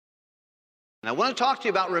And I want to talk to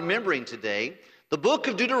you about remembering today. The book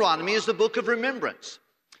of Deuteronomy is the book of remembrance.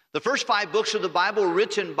 The first 5 books of the Bible were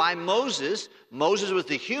written by Moses. Moses was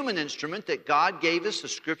the human instrument that God gave us, the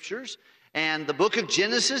scriptures. And the book of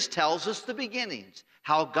Genesis tells us the beginnings,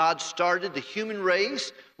 how God started the human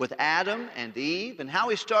race with Adam and Eve, and how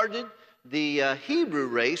he started the Hebrew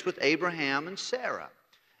race with Abraham and Sarah.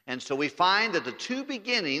 And so we find that the 2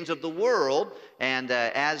 beginnings of the world, and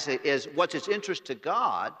as what's its interest to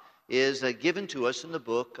God, is given to us in the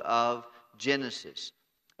book of Genesis.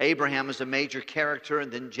 Abraham is a major character,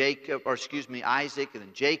 and then Isaac, and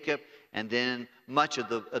then Jacob, and then much of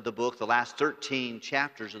the book, the last 13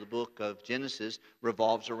 chapters of the book of Genesis,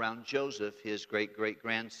 revolves around Joseph, his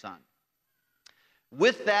great-great-grandson.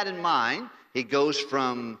 With that in mind, he goes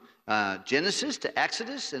from Genesis to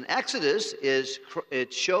Exodus, and Exodus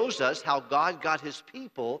it shows us how God got his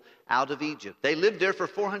people out of Egypt. They lived there for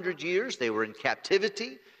 400 years. They were in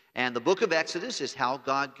captivity. And the book of Exodus is how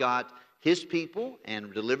God got his people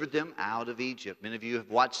and delivered them out of Egypt. Many of you have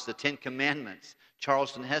watched the 10 Commandments,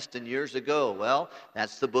 Charleston Heston years ago. Well,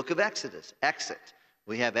 that's the book of Exodus, exit.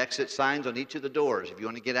 We have exit signs on each of the doors. If you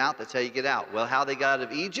want to get out, that's how you get out. Well, how they got out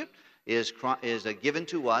of Egypt is given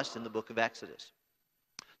to us in the book of Exodus.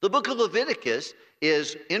 The book of Leviticus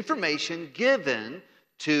is information given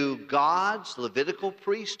to God's Levitical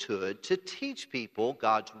priesthood to teach people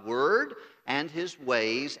God's word and his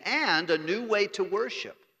ways and a new way to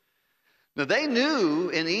worship. Now, they knew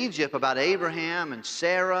in Egypt about Abraham and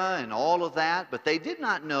Sarah and all of that, but they did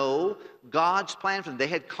not know God's plan for them. They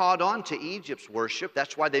had caught on to Egypt's worship.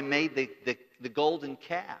 That's why they made the golden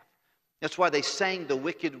calf. That's why they sang the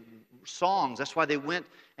wicked songs. That's why they went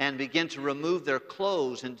and began to remove their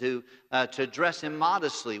clothes and to dress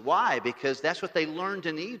immodestly. Why? Because that's what they learned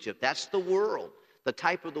in Egypt. That's the world, the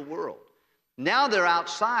type of the world. Now they're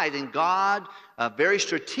outside, and God very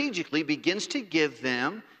strategically begins to give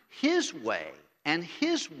them his way and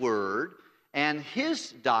his word and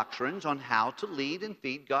his doctrines on how to lead and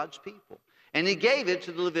feed God's people. And he gave it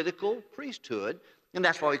to the Levitical priesthood, and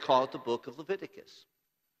that's why we call it the book of Leviticus.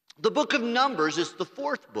 The book of Numbers is the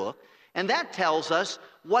 4th book, and that tells us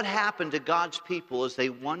what happened to God's people as they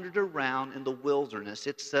wandered around in the wilderness.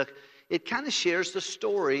 It kind of shares the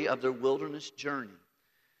story of their wilderness journey.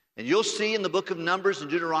 And you'll see in the book of Numbers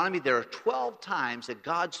and Deuteronomy, there are 12 times that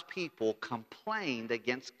God's people complained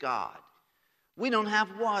against God. We don't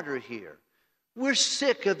have water here. We're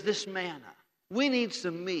sick of this manna. We need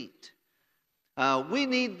some meat. We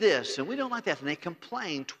need this, and we don't like that. And they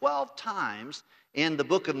complained 12 times in the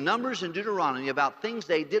book of Numbers and Deuteronomy about things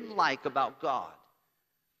they didn't like about God.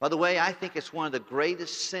 By the way, I think it's one of the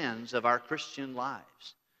greatest sins of our Christian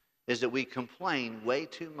lives, is that we complain way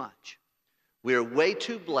too much. We are way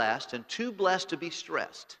too blessed and too blessed to be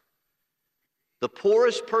stressed. The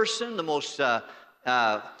poorest person, the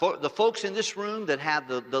folks in this room that have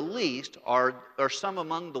the least are some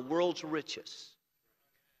among the world's richest.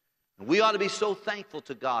 And we ought to be so thankful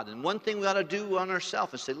to God. And one thing we ought to do on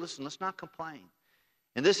ourselves is say, listen, let's not complain.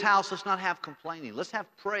 In this house, let's not have complaining. Let's have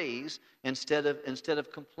praise instead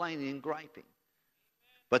of complaining and griping.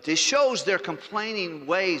 But it shows their complaining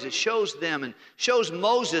ways. It shows them and shows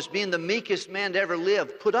Moses, being the meekest man to ever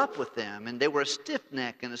live, put up with them. And they were a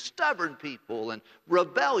stiff-necked and a stubborn people and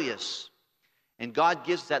rebellious. And God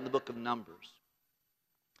gives that in the book of Numbers.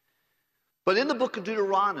 But in the book of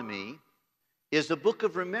Deuteronomy is the book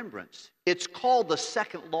of remembrance. It's called the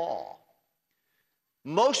second law.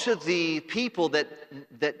 Most of the people that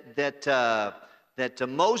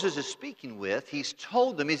Moses is speaking with, he's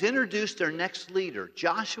told them, he's introduced their next leader.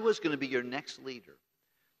 Joshua is going to be your next leader.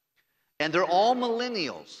 And they're all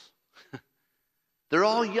millennials. They're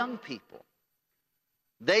all young people.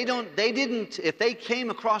 If they came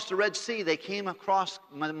across the Red Sea, they came across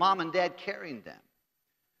my mom and dad carrying them.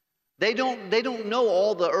 They don't know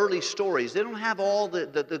all the early stories. They don't have all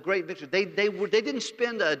the great victories. They didn't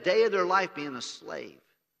spend a day of their life being a slave.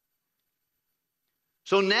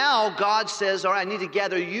 So now God says, all right, I need to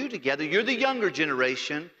gather you together. You're the younger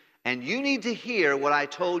generation, and you need to hear what I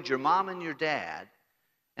told your mom and your dad,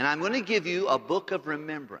 and I'm going to give you a book of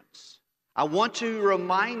remembrance. I want to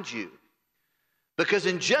remind you, because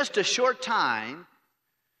in just a short time,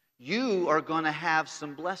 you are going to have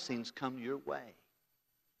some blessings come your way.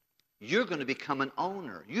 You're going to become an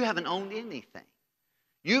owner. You haven't owned anything.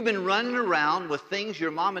 You've been running around with things your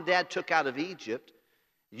mom and dad took out of Egypt.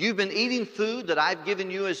 You've been eating food that I've given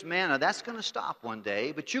you as manna. That's going to stop one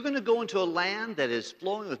day, but you're going to go into a land that is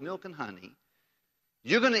flowing with milk and honey.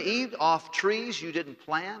 You're going to eat off trees you didn't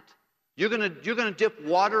plant. You're going to dip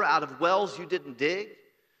water out of wells you didn't dig.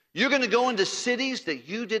 You're going to go into cities that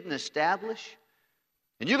you didn't establish.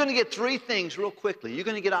 And you're going to get three things real quickly. You're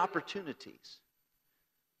going to get opportunities.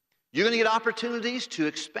 You're going to get opportunities to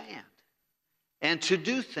expand and to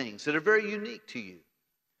do things that are very unique to you.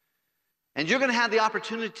 And you're going to have the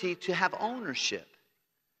opportunity to have ownership.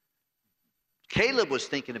 Caleb was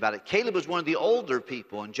thinking about it. Caleb was one of the older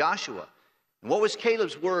people in Joshua. And what was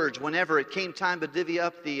Caleb's words whenever it came time to divvy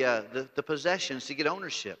up the possessions to get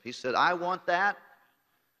ownership? He said, I want that.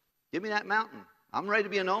 Give me that mountain. I'm ready to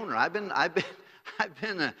be an owner. I've been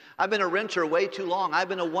a renter way too long. I've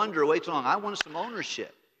been a wanderer way too long. I want some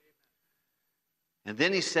ownership. And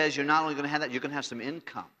then he says, you're not only going to have that, you're going to have some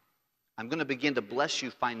income. I'm going to begin to bless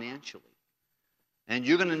you financially. And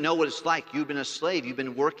you're going to know what it's like. You've been a slave. You've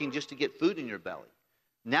been working just to get food in your belly.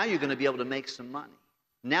 Now you're going to be able to make some money.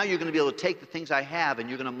 Now you're going to be able to take the things I have and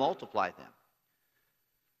you're going to multiply them.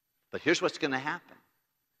 But here's what's going to happen.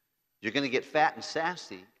 You're going to get fat and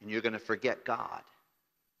sassy and you're going to forget God.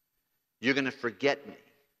 You're going to forget me.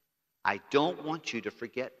 I don't want you to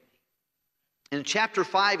forget me. In chapter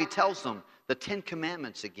 5, he tells them the 10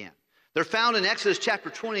 Commandments again. They're found in Exodus chapter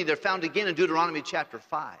 20. They're found again in Deuteronomy chapter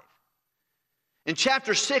 5. In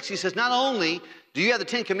chapter 6, he says, not only do you have the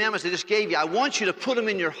 10 Commandments I just gave you, I want you to put them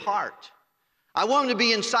in your heart. I want them to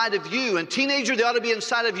be inside of you. And teenager, they ought to be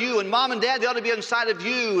inside of you. And mom and dad, they ought to be inside of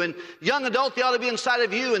you. And young adult, they ought to be inside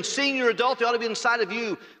of you. And senior adult, they ought to be inside of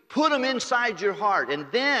you. Put them inside your heart. And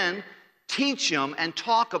then teach them and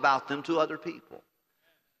talk about them to other people.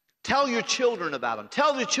 Tell your children about them.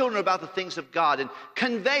 Tell your children about the things of God and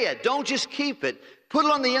convey it. Don't just keep it. Put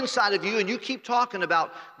it on the inside of you and you keep talking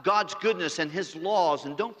about God's goodness and His laws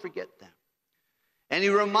and don't forget them. And he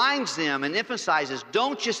reminds them and emphasizes,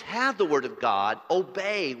 don't just have the Word of God,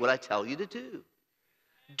 obey what I tell you to do.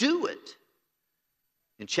 Do it.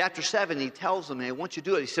 In chapter 7, he tells them, I want you to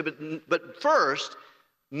do it. He said, but first,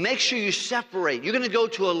 make sure you separate. You're going to go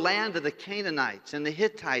to a land of the Canaanites and the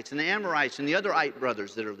Hittites and the Amorites and the other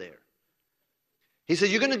brothers that are there. He said,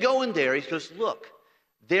 you're going to go in there. He goes, look,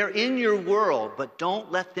 they're in your world, but don't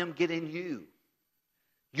let them get in you.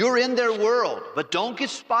 You're in their world, but don't get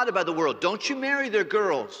spotted by the world. Don't you marry their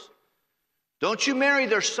girls. Don't you marry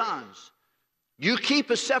their sons. You keep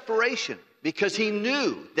a separation because he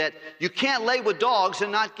knew that you can't lay with dogs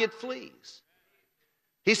and not get fleas.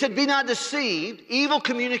 He said, be not deceived. Evil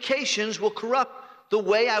communications will corrupt the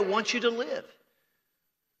way I want you to live.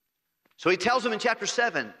 So he tells them in chapter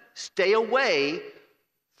 7, stay away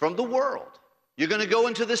from the world. You're going to go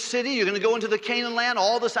into the city. You're going to go into the Canaan land.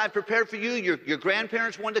 All this I've prepared for you. Your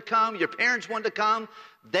grandparents wanted to come. Your parents wanted to come.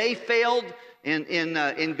 They failed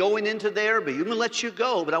in going into there, but I'm going to let you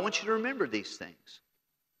go. But I want you to remember these things.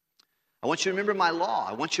 I want you to remember my law.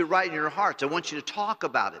 I want you to write in your hearts. I want you to talk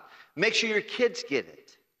about it. Make sure your kids get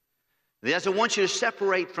it. Yes, I want you to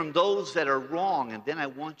separate from those that are wrong, and then I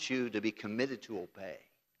want you to be committed to obey.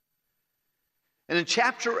 And in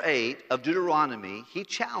chapter 8 of Deuteronomy, he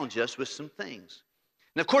challenged us with some things.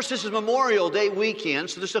 And of course, this is Memorial Day weekend,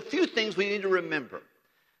 so there's a few things we need to remember.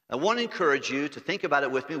 I want to encourage you to think about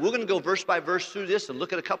it with me. We're going to go verse by verse through this and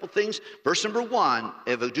look at a couple things. Verse number 1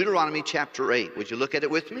 of Deuteronomy chapter 8. Would you look at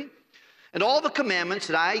it with me? And all the commandments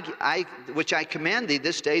that which I command thee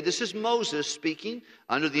this day, this is Moses speaking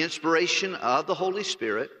under the inspiration of the Holy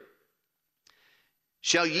Spirit,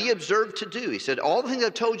 shall ye observe to do. He said, all the things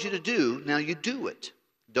I've told you to do, now you do it.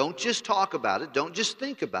 Don't just talk about it. Don't just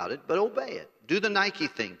think about it, but obey it. Do the Nike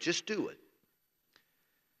thing. Just do it.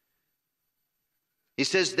 He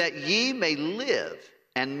says, that ye may live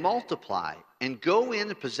and multiply and go in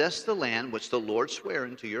and possess the land which the Lord sware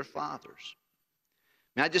unto your fathers.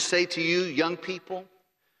 May I just say to you, young people,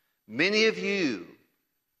 many of you,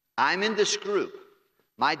 I'm in this group.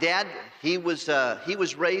 My dad, he was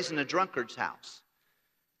raised in a drunkard's house.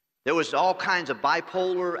 There was all kinds of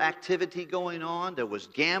bipolar activity going on. There was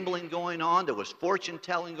gambling going on. There was fortune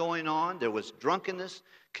telling going on. There was drunkenness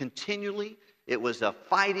continually. It was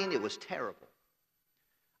fighting. It was terrible.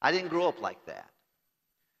 I didn't grow up like that.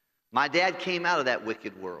 My dad came out of that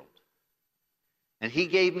wicked world. And he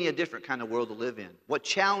gave me a different kind of world to live in. What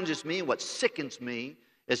challenges me and what sickens me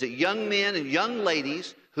is that young men and young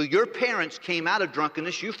ladies who your parents came out of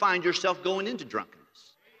drunkenness, you find yourself going into drunkenness.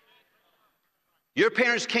 Your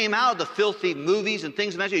parents came out of the filthy movies and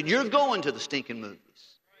things of that nature, and you're going to the stinking movies.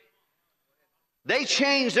 They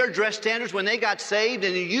changed their dress standards when they got saved,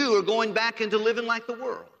 and you are going back into living like the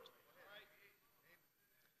world.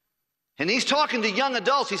 And he's talking to young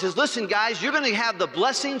adults. He says, listen, guys, you're going to have the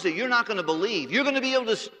blessings that you're not going to believe. You're going to be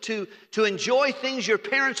able to enjoy things your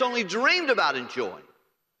parents only dreamed about enjoying.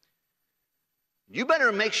 You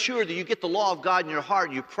better make sure that you get the law of God in your heart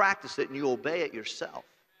and you practice it and you obey it yourself.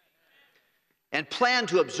 and plan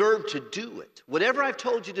to observe to do it. Whatever I've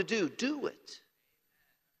told you to do, do it.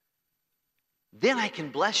 Then I can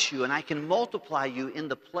bless you and I can multiply you in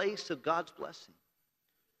the place of God's blessing.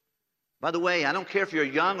 By the way, I don't care if you're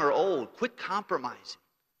young or old. Quit compromising.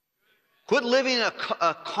 Quit living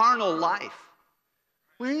a carnal life.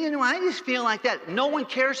 Well, you know, I just feel like that. No one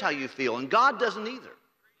cares how you feel, and God doesn't either.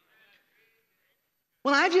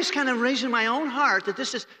 Well, I've just kind of raised in my own heart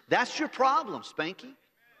that that's your problem, Spanky.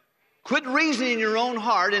 Quit reasoning in your own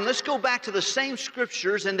heart, and let's go back to the same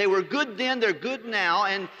scriptures, and they were good then, they're good now,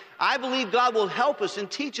 and I believe God will help us and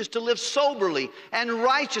teach us to live soberly and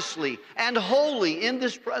righteously and holy in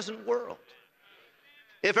this present world.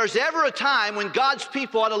 If there's ever a time when God's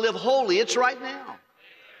people ought to live holy, it's right now.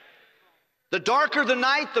 The darker the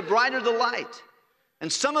night, the brighter the light.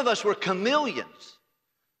 And some of us were chameleons.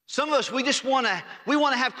 Some of us, we want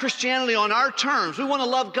to have Christianity on our terms. We want to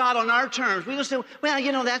love God on our terms. We don't say, well,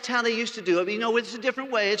 you know, that's how they used to do it. But, you know, it's a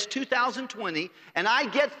different way. It's 2020, and I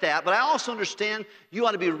get that, but I also understand you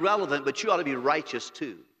ought to be relevant, but you ought to be righteous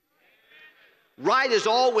too. Right is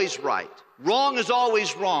always right. Wrong is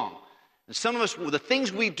always wrong. And some of us, the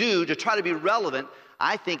things we do to try to be relevant,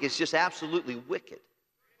 I think is just absolutely wicked.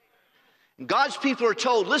 And God's people are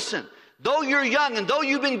told, listen, though you're young and though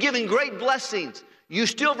you've been given great blessings, you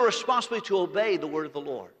still have a responsibility to obey the word of the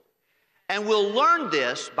Lord. And we'll learn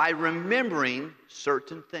this by remembering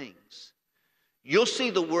certain things. You'll see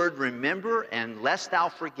the word remember and lest thou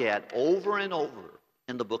forget over and over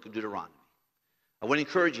in the book of Deuteronomy. I would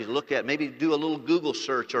encourage you to look at, maybe do a little Google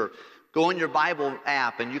search or go in your Bible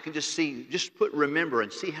app and you can just put remember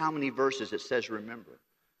and see how many verses it says remember.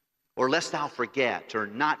 Or lest thou forget or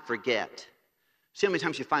not forget. See how many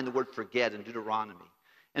times you find the word forget in Deuteronomy.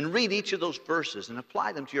 And read each of those verses and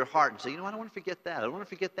apply them to your heart and say, you know, I don't want to forget that. I don't want to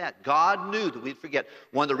forget that. God knew that we'd forget.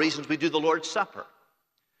 One of the reasons we do the Lord's Supper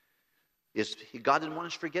is God didn't want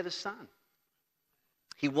us to forget His Son.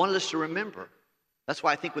 He wanted us to remember. That's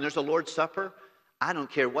why I think when there's a Lord's Supper, I don't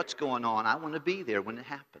care what's going on. I want to be there when it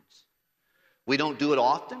happens. We don't do it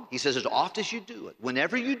often. He says as often as you do it,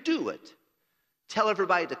 whenever you do it, tell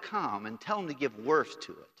everybody to come and tell them to give worth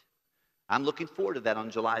to it. I'm looking forward to that on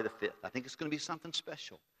July the 5th. I think it's going to be something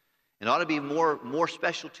special. It ought to be more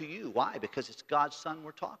special to you. Why? Because it's God's Son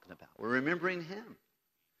we're talking about. We're remembering Him.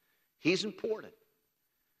 He's important.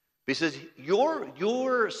 He says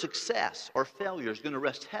your success or failure is going to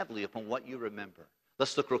rest heavily upon what you remember.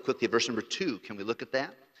 Let's look real quickly at verse number 2. Can we look at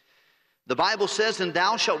that? The Bible says, and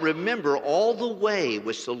thou shalt remember all the way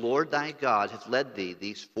which the Lord thy God hath led thee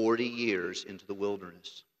these 40 years into the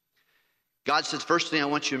wilderness. God says, first thing I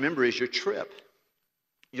want you to remember is your trip,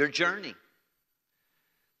 your journey.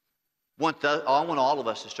 I want all of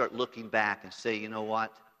us to start looking back and say, you know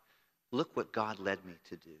what? Look what God led me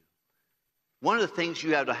to do. One of the things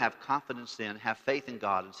you have to have confidence in, have faith in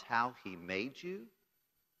God, is how He made you,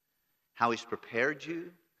 how He's prepared you,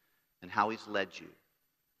 and how He's led you.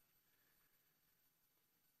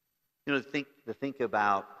 You know, to think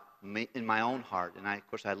about me in my own heart, and of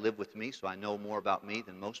course I live with me, so I know more about me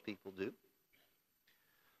than most people do.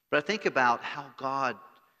 But I think about how God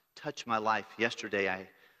touched my life. Yesterday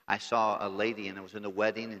I saw a lady, and I was in a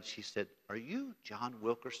wedding, and she said, are you John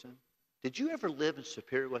Wilkerson? Did you ever live in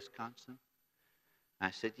Superior, Wisconsin? And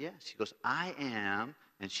I said, yes. She goes, I am,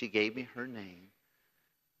 and she gave me her name.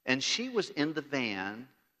 And she was in the van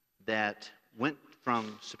that went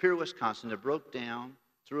from Superior, Wisconsin, that broke down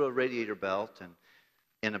through a radiator belt and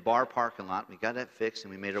in a bar parking lot. We got that fixed,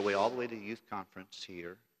 and we made our way all the way to the youth conference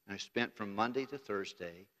here. And I spent from Monday to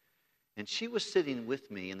Thursday. And she was sitting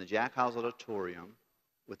with me in the Jack Hyles Auditorium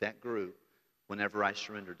with that group whenever I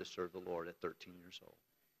surrendered to serve the Lord at 13 years old.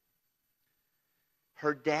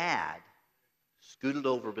 Her dad scooted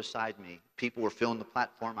over beside me. People were filling the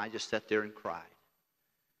platform. I just sat there and cried.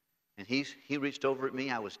 And he reached over at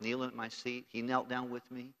me. I was kneeling at my seat. He knelt down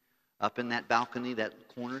with me up in that balcony, that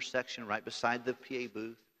corner section right beside the PA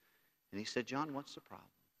booth. And he said, John, what's the problem?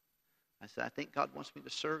 I said, I think God wants me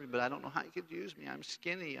to serve Him, but I don't know how He could use me. I'm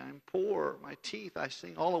skinny. I'm poor. My teeth, I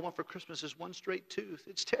sing, all I want for Christmas is one straight tooth.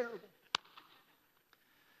 It's terrible.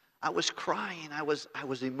 I was crying. I was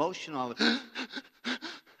emotional.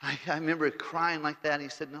 I remember crying like that. And he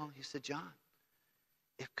said, no. He said, John,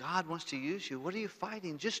 if God wants to use you, what are you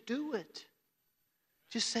fighting? Just do it.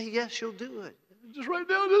 Just say yes, you'll do it. Just right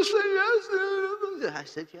now, just say yes. I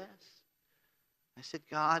said, yes. I said,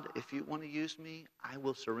 God, if you want to use me, I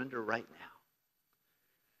will surrender right now.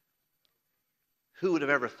 Who would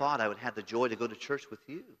have ever thought I would have the joy to go to church with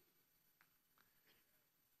you?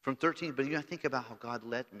 From 13, but I think about how God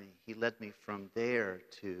led me. He led me from there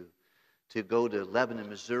to to go to Lebanon,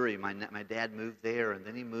 Missouri. My dad moved there, and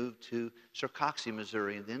then he moved to Sarcoxie,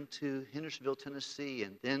 Missouri, and then to Hendersonville, Tennessee.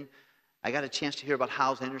 And then I got a chance to hear about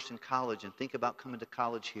Hyles Anderson College and think about coming to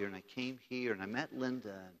college here. And I came here, and I met Linda,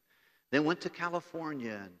 and then went to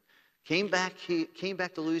California, and came back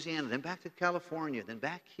to Louisiana, then back to California, then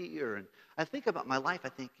back here. And I think about my life. I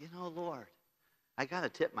think, Lord, I got to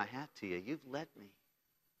tip my hat to you. You've led me.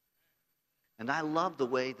 And I love the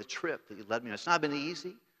way the trip that you led me on. It's not been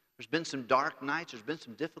easy. There's been some dark nights. There's been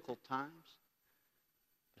some difficult times.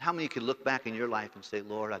 But how many could look back in your life and say,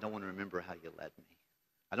 Lord, I don't want to remember how you led me.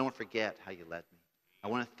 I don't want to forget how you led me. I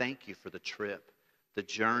want to thank you for the trip, the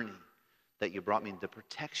journey that you brought me, and the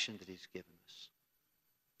protection that he's given us.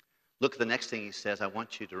 Look at the next thing he says. I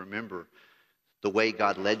want you to remember the way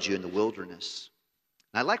God led you in the wilderness.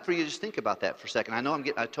 And I'd like for you to just think about that for a second. I know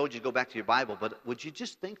I told you to go back to your Bible, but would you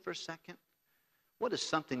just think for a second? What is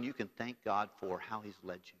something you can thank God for, how he's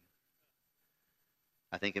led you?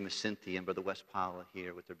 I think of Miss Cynthia and Brother West Paula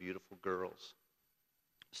here with their beautiful girls.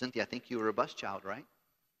 Cynthia, I think you were a bus child, right?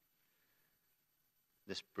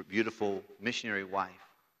 This beautiful missionary wife,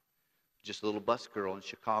 just a little bus girl in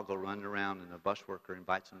Chicago running around, and a bus worker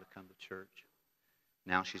invites them to come to church.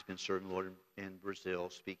 Now she's been serving the Lord in Brazil,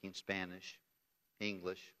 speaking Spanish,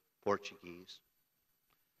 English, Portuguese.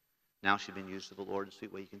 Now she's been used to the Lord in a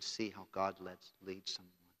sweet way. You can see how God leads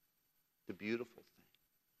someone. The beautiful thing.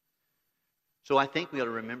 So I think we ought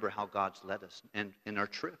to remember how God's led us and in our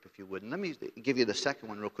trip, if you would. And let me give you the second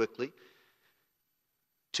one real quickly.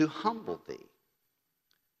 To humble thee.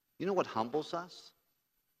 You know what humbles us?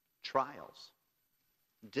 Trials.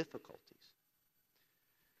 Difficulties.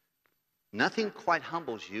 Nothing quite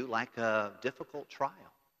humbles you like a difficult trial.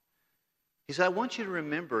 He said, I want you to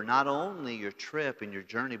remember not only your trip and your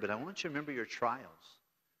journey, but I want you to remember your trials.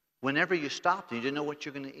 Whenever you stopped and you didn't know what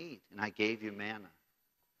you're going to eat, and I gave you manna.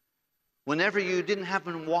 Whenever you didn't have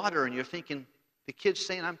any water and you're thinking, the kid's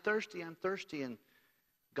saying, I'm thirsty, and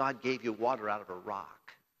God gave you water out of a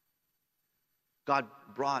rock. God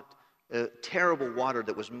brought terrible water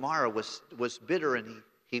that was Mara, was bitter, and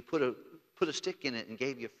he put a stick in it and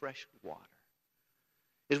gave you fresh water.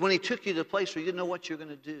 Is when he took you to a place where you didn't know what you're going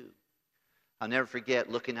to do. I'll never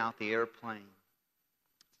forget looking out the airplane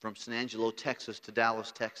from San Angelo, Texas to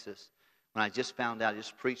Dallas, Texas. When I just found out, I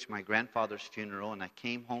just preached my grandfather's funeral, and I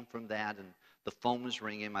came home from that, and the phone was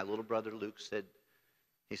ringing. My little brother Luke said,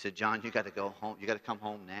 John, you got to go home. You got to come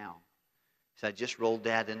home now. He said, I just rolled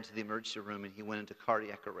Dad into the emergency room, and he went into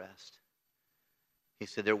cardiac arrest. He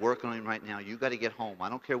said, they're working on him right now. You got to get home. I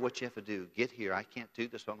don't care what you have to do. Get here. I can't do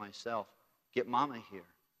this by myself. Get Mama here.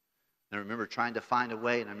 And I remember trying to find a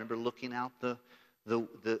way, and I remember looking out the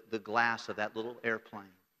glass of that little airplane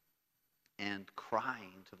and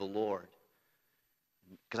crying to the Lord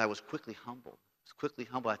because I was quickly humbled.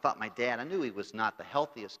 I thought my dad, I knew he was not the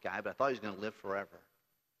healthiest guy, but I thought he was going to live forever.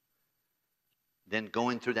 Then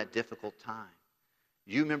going through that difficult time.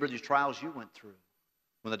 You remember the trials you went through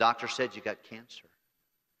when the doctor said you got cancer.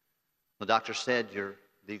 The doctor said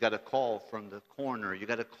you got a call from the coroner. You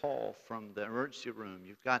got a call from the emergency room.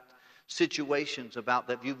 You've got situations about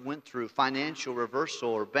that you went through, financial reversal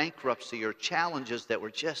or bankruptcy or challenges that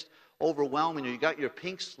were just overwhelming, or you got your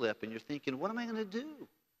pink slip and you're thinking, what am I going to do?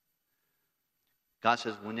 God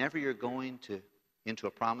says, whenever you're going into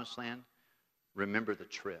a promised land, remember the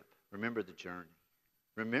trip. Remember the journey.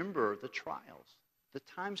 Remember the trials, the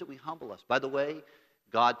times that we humble us. By the way,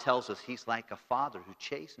 God tells us he's like a father who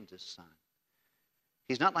chastens his son.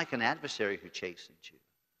 He's not like an adversary who chastens you.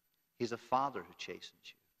 He's a father who chastens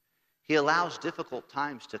you. He allows difficult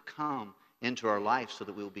times to come into our life so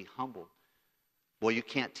that we will be humbled. Boy, you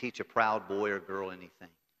can't teach a proud boy or girl anything.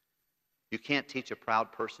 You can't teach a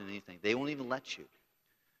proud person anything. They won't even let you.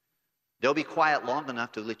 They'll be quiet long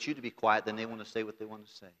enough to let you to be quiet, then they want to say what they want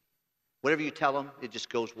to say. Whatever you tell them, it just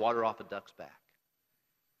goes water off a duck's back.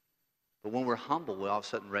 But when we're humble, we're all of a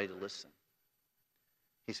sudden ready to listen.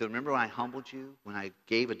 He said, remember when I humbled you? When I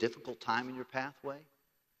gave a difficult time in your pathway?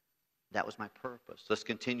 That was my purpose. Let's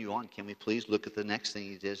continue on. Can we please look at the next thing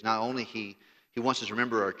he does? Not only he wants us to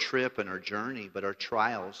remember our trip and our journey, but our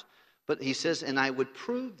trials. But he says, and I would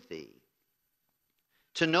prove thee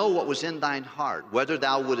to know what was in thine heart, whether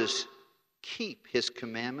thou wouldest keep his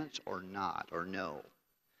commandments or not, or no.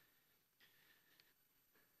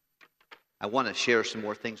 I want to share some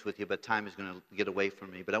more things with you, but time is going to get away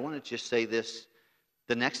from me. But I want to just say this.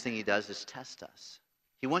 The next thing he does is test us.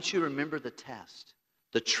 He wants you to remember the test.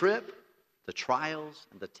 The trip, the trials,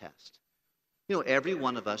 and the test. You know, every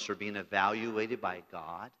one of us are being evaluated by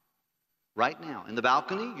God. Right now. In the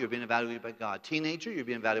balcony, you're being evaluated by God. Teenager, you're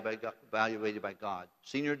being evaluated by God.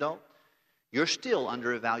 Senior adult, You're still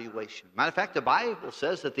under evaluation. Matter of fact, the Bible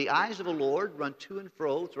says that the eyes of the Lord run to and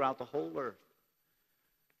fro throughout the whole earth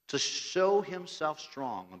to show himself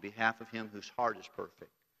strong on behalf of him whose heart is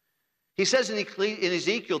perfect. He says in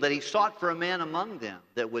Ezekiel that he sought for a man among them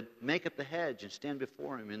that would make up the hedge and stand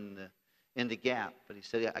before him in the gap. But he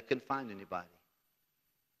said, I couldn't find anybody.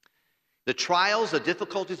 The trials, the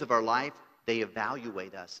difficulties of our life, they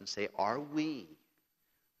evaluate us and say,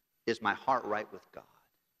 is my heart right with God?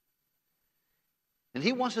 And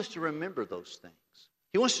he wants us to remember those things.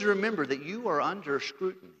 He wants us to remember that you are under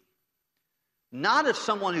scrutiny. Not of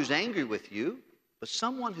someone who's angry with you, but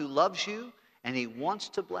someone who loves you and he wants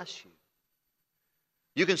to bless you.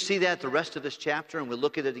 You can see that the rest of this chapter, and we'll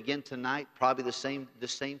look at it again tonight, probably the same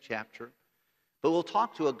chapter. But we'll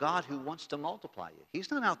talk to a God who wants to multiply you. He's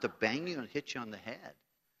not out to bang you and hit you on the head.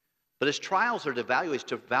 But his trials are to evaluate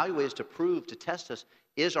us, to prove, to test us,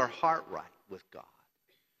 is our heart right with God?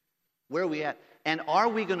 Where are we at? And are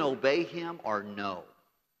we going to obey him or no?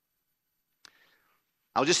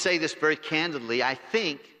 I'll just say this very candidly. I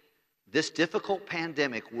think this difficult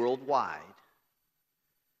pandemic worldwide,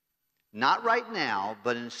 not right now,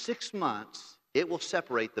 but in 6 months, it will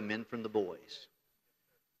separate the men from the boys.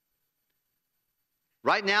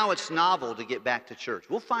 Right now, it's novel to get back to church.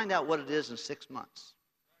 We'll find out what it is in 6 months.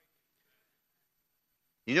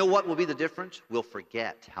 You know what will be the difference? We'll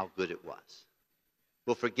forget how good it was.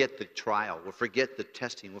 We'll forget the trial. We'll forget the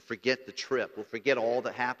testing. We'll forget the trip. We'll forget all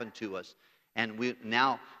that happened to us. And we're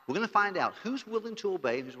going to find out who's willing to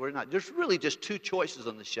obey and who's not. There's really just two choices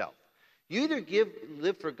on the shelf. You either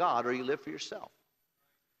live for God or you live for yourself.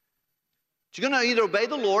 You're going to either obey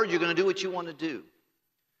the Lord or you're going to do what you want to do.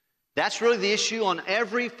 That's really the issue on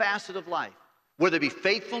every facet of life. Whether it be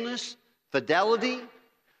faithfulness, fidelity,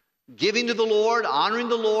 giving to the Lord, honoring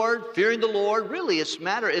the Lord, fearing the Lord. Really, it's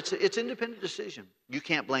an independent decision. You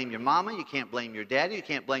can't blame your mama. You can't blame your daddy. You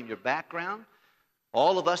can't blame your background.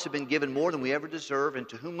 All of us have been given more than we ever deserve, and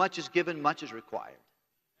to whom much is given, much is required.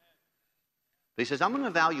 But he says, I'm going to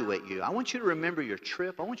evaluate you. I want you to remember your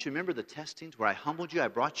trip. I want you to remember the testings where I humbled you. I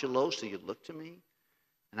brought you low so you'd look to me.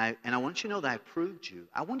 And I want you to know that I proved you.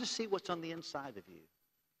 I want to see what's on the inside of you.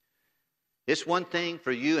 It's one thing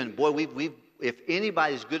for you, and boy, if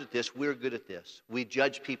anybody's good at this, we're good at this. We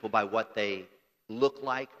judge people by what they look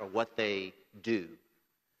like or what they do.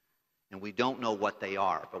 And we don't know what they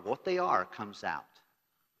are. But what they are comes out.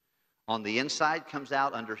 On the inside comes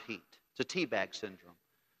out under heat. It's a tea bag syndrome.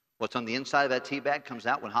 What's on the inside of that tea bag comes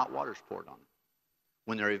out when hot water's poured on it.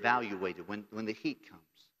 When they're evaluated, when the heat comes.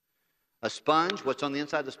 A sponge, what's on the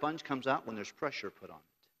inside of the sponge comes out when there's pressure put on it.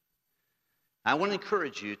 I want to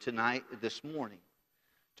encourage you tonight, this morning,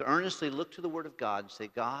 to earnestly look to the Word of God and say,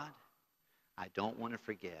 God, I don't want to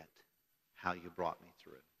forget how you brought me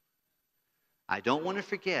through. I don't want to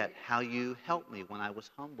forget how you helped me when I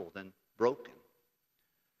was humbled and broken.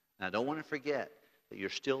 And I don't want to forget that you're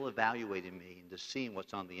still evaluating me and just seeing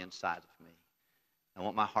what's on the inside of me. I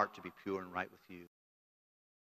want my heart to be pure and right with you.